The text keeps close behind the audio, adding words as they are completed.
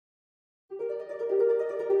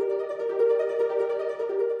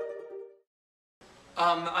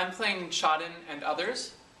I'm playing Chaden and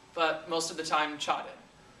others, but most of the time Chaden.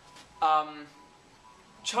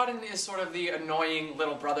 Chaden is sort of the annoying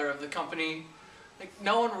little brother of the company. Like,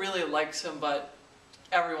 no one really likes him, but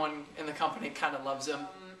everyone in the company kind of loves him.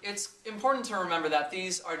 It's important to remember that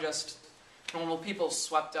these are just normal people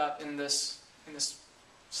swept up in this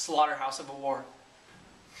slaughterhouse of a war.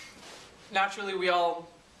 Naturally, we all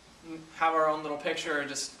have our own little picture,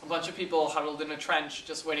 just a bunch of people huddled in a trench,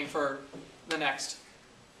 just waiting for the next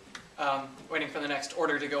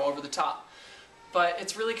order to go over the top. But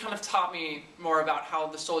it's really kind of taught me more about how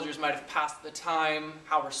the soldiers might have passed the time,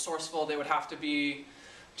 how resourceful they would have to be,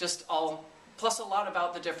 plus a lot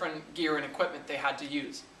about the different gear and equipment they had to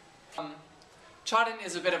use. Chaden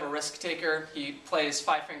is a bit of a risk taker. He plays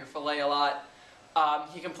five-finger fillet a lot.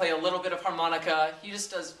 He can play a little bit of harmonica. He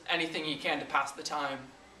just does anything he can to pass the time.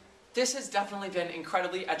 This has definitely been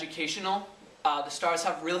incredibly educational. The stars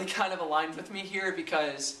have really kind of aligned with me here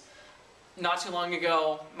because not too long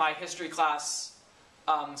ago, my history class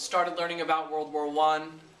started learning about World War I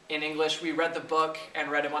in English. We read the book and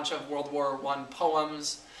read a bunch of World War I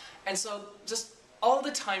poems. And so just all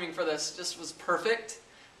the timing for this just was perfect.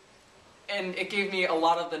 And it gave me a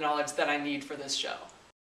lot of the knowledge that I need for this show.